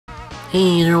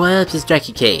Hey interwebs, it's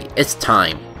JackitK. It's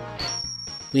time.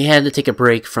 We had to take a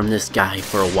break from this guy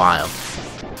for a while.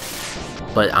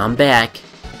 But I'm back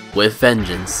with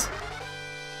vengeance.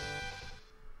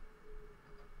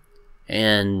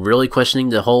 And really questioning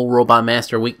the whole Robot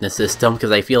Master weakness system,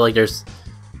 because I feel like there's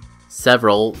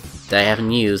several that I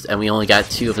haven't used and we only got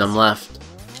 2 of them left.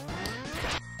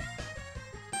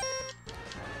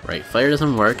 Right, fire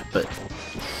doesn't work, but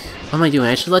what am I doing?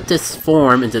 I should let this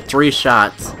form into 3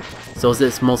 shots so that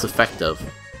it's most effective.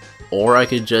 Or I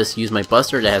could just use my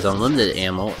buster that has unlimited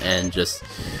ammo and just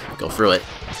go through it.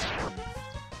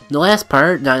 The last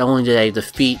part, not only did I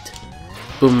defeat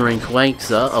Boomerang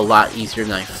Kawanksa a lot easier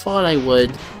than I thought I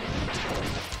would,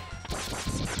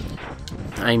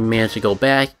 I managed to go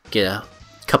back, get a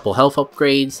couple health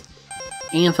upgrades,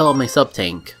 and fill up my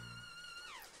sub-tank.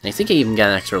 And I think I even got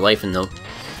an extra life in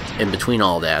between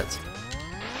all that.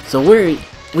 So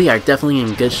we are definitely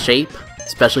in good shape,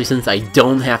 especially since I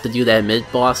don't have to do that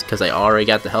mid-boss because I already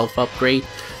got the health upgrade.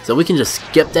 So we can just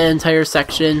skip that entire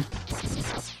section.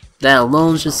 That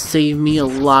alone just saved me a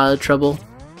lot of trouble.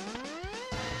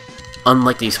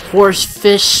 Unlike these horse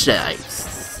fish that I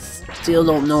still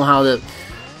don't know how to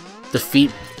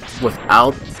defeat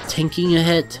without tanking a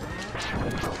hit.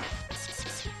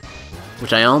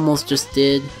 Which I almost just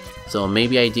did. So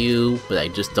maybe I do, but I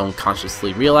just don't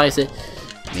consciously realize it.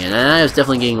 Man, I was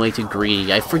definitely getting way too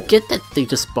greedy. I forget that they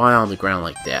just spawn on the ground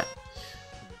like that.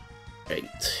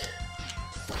 Right.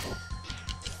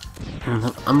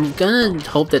 I'm gonna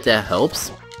hope that that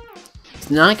helps. It's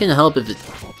not gonna help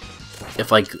if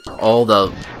like all the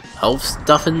health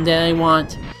stuff in that I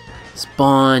want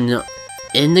spawn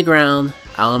in the ground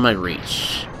out of my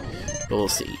reach. But we'll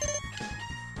see.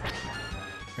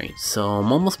 Right, so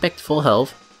I'm almost back to full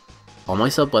health. All my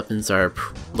sub-weapons are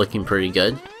looking pretty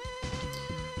good.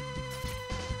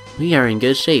 We are in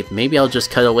good shape. Maybe I'll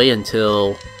just cut away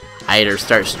until I either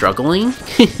start struggling,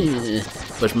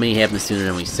 which may happen sooner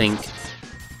than we think,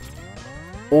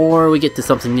 or we get to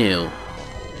something new.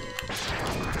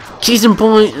 Case in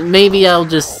point, maybe I'll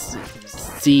just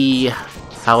see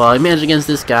how well I manage against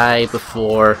this guy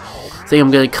before saying I'm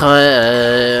gonna cut.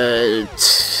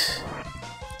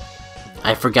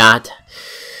 I forgot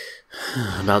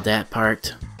about that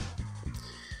part.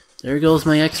 There goes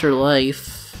my extra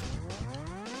life.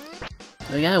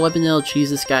 I got a weapon that'll cheese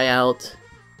this guy out.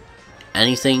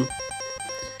 Anything?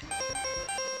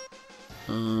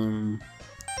 Let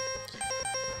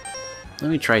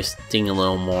me try Sting a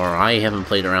little more. I haven't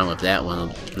played around with that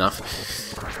one enough.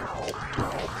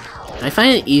 I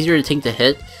find it easier to take the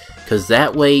hit, because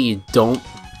that way you don't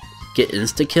get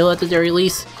insta-kill at the very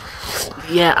least.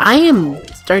 Yeah, I am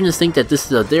starting to think that this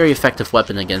is a very effective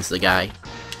weapon against the guy.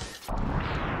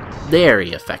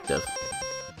 Very effective.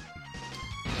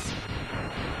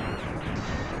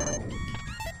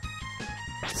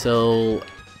 So,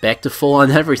 back to full on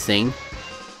everything.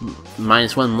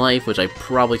 -1 life, which I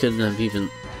probably could have even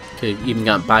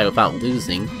got by without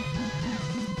losing.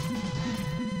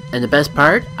 And the best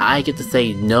part, I get to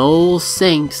say no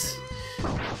thanks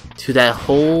to that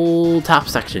whole top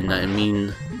section. I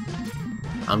mean,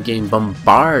 I'm getting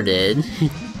bombarded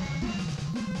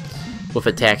with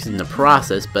attacks in the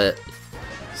process, but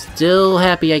still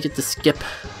happy I get to skip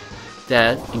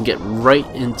that and get right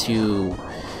into...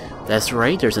 That's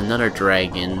right, there's another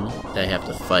dragon that I have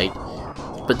to fight.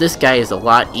 But this guy is a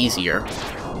lot easier.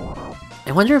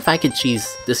 I wonder if I could cheese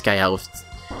this guy out with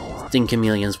Sting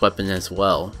Chameleon's weapon as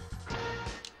well.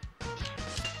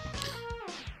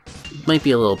 Might be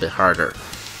a little bit harder.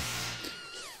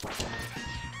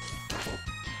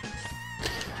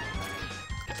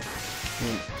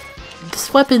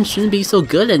 This weapon shouldn't be so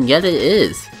good, and yet it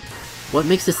is. What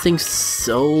makes this thing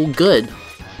so good?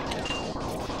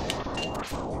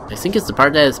 I think it's the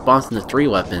part that it spawns into 3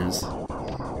 weapons.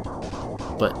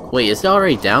 But wait, is it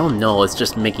already down? No, it's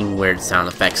just making weird sound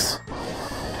effects.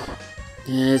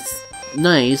 It's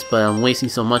nice, but I'm wasting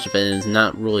so much of it and it's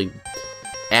not really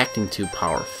acting too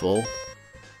powerful.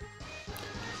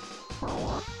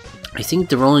 I think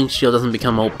the rolling shield doesn't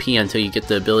become OP until you get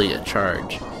the ability to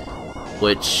charge.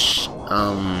 Which,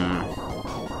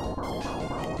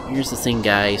 here's the thing,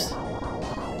 guys.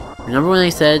 Remember when I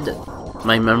said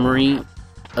my memory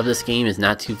of this game is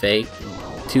not too vague,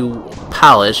 too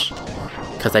polished,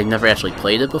 because I never actually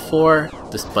played it before,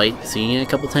 despite seeing it a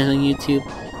couple times on YouTube?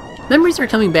 Memories are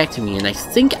coming back to me, and I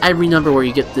think I remember where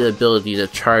you get the ability to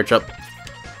charge up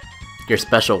your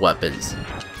special weapons.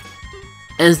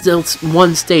 And it's still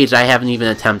one stage I haven't even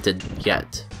attempted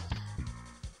yet.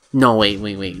 No, wait,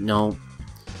 no.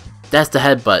 That's the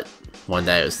headbutt one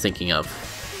that I was thinking of.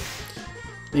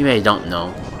 Maybe I don't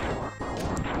know.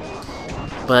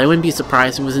 But I wouldn't be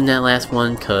surprised if it was in that last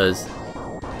one, because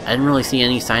I didn't really see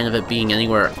any sign of it being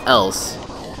anywhere else.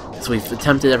 So we've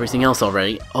attempted everything else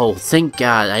already. Oh, thank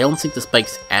God. I don't think the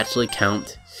spikes actually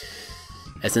count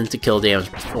as insta-kill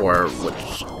damage before,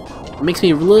 which makes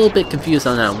me a little bit confused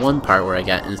on that one part where I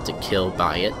got insta-kill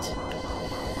by it.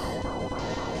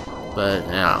 But,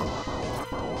 now,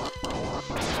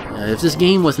 if this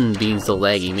game wasn't being so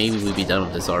laggy, maybe we'd be done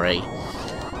with this already.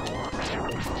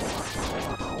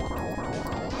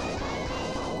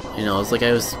 You know, it's like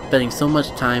I was spending so much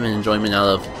time and enjoyment out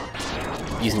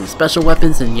of using special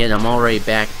weapons, and yet I'm already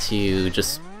back to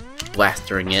just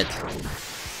blastering it.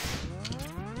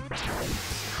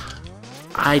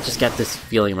 I just got this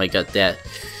feeling like that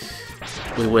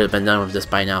we would have been done with this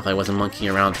by now if I wasn't monkeying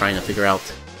around trying to figure out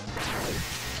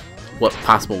what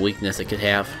possible weakness it could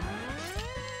have.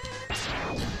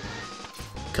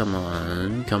 Come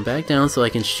on, come back down so I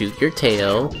can shoot your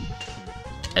tail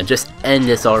and just end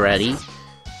this already.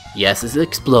 Yes, it's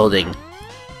exploding.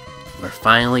 We're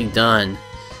finally done.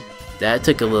 That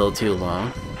took a little too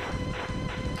long.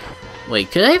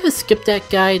 Wait, could I have skipped that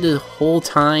guy the whole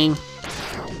time?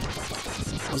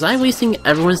 Was I wasting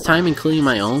everyone's time, including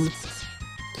my own?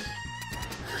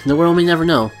 The world may never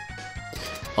know.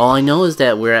 All I know is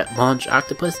that we're at Launch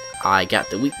Octopus. I got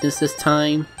the weakness this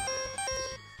time.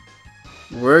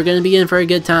 We're gonna be in for a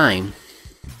good time.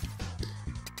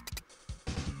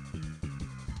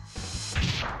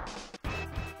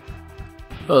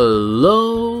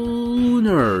 Hello,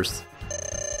 nurse.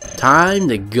 Time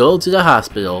to go to the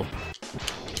hospital.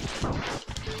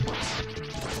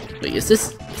 Wait, is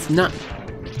this... It's not...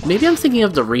 Maybe I'm thinking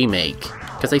of the remake,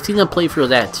 because I've seen them play through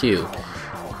that too.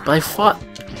 But I thought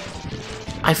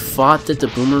that the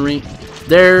boomerang...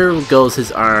 There goes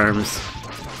his arms.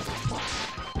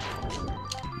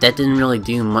 That didn't really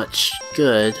do much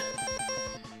good.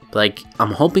 But, like,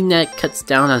 I'm hoping that cuts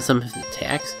down on some of his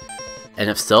attacks. And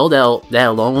if so, that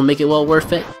alone will make it well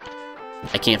worth it.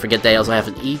 I can't forget that I also have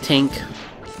an E-Tank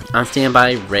on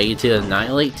standby, ready to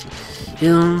annihilate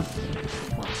him.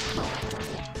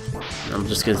 I'm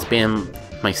just gonna spam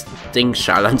my sting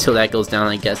shot until that goes down,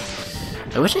 I guess.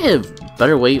 I wish I had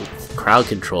better way of crowd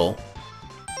control.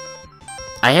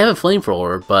 I have a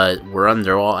flamethrower, but we're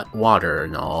underwater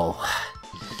and all.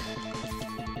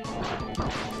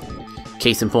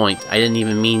 Case in point, I didn't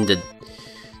even mean to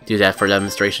do that for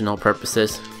demonstrational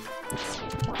purposes.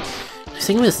 I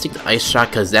think I'm gonna stick to Ice Shot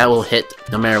because that will hit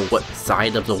no matter what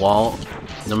side of the wall,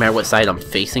 no matter what side I'm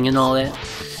facing and all that.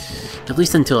 At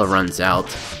least until it runs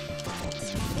out.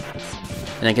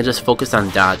 And I can just focus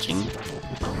on dodging.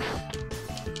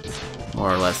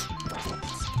 More or less.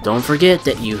 Don't forget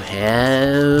that you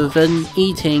have an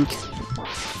E-Tank.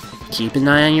 Keep an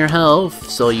eye on your health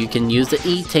so you can use the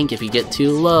E-Tank if you get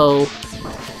too low.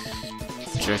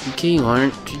 JackitK, why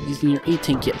aren't you using your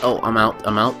E-Tank yet? Oh, I'm out.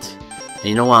 And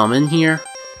you know while I'm in here,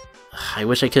 I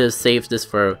wish I could have saved this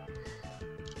for a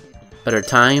better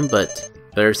time, but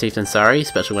better safe than sorry,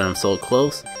 especially when I'm so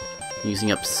close. I'm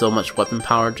using up so much weapon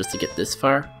power just to get this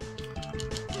far.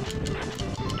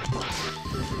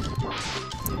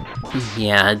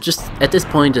 Yeah, just at this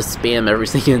point, just spam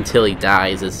everything until he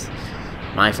dies is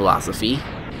my philosophy.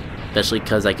 Especially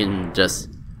because I can just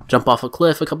jump off a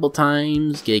cliff a couple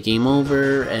times, get a game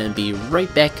over, and be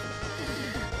right back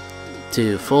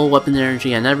to full weapon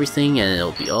energy and everything, and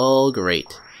it'll be all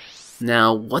great.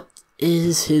 Now, what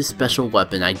is his special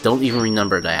weapon? I don't even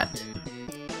remember that.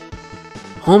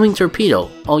 Homing torpedo.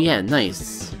 Oh yeah,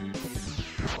 nice.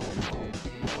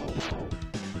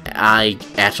 I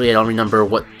don't remember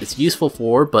what it's useful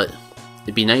for, but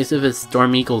it'd be nice if it's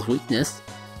Storm Eagle's weakness.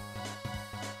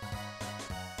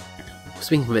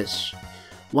 Speaking of which,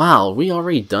 wow, are we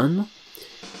already done?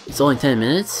 It's only 10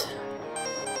 minutes?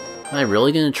 Am I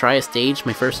really gonna try a stage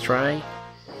my first try?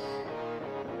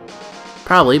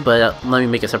 Probably, but let me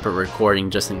make a separate recording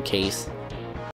just in case.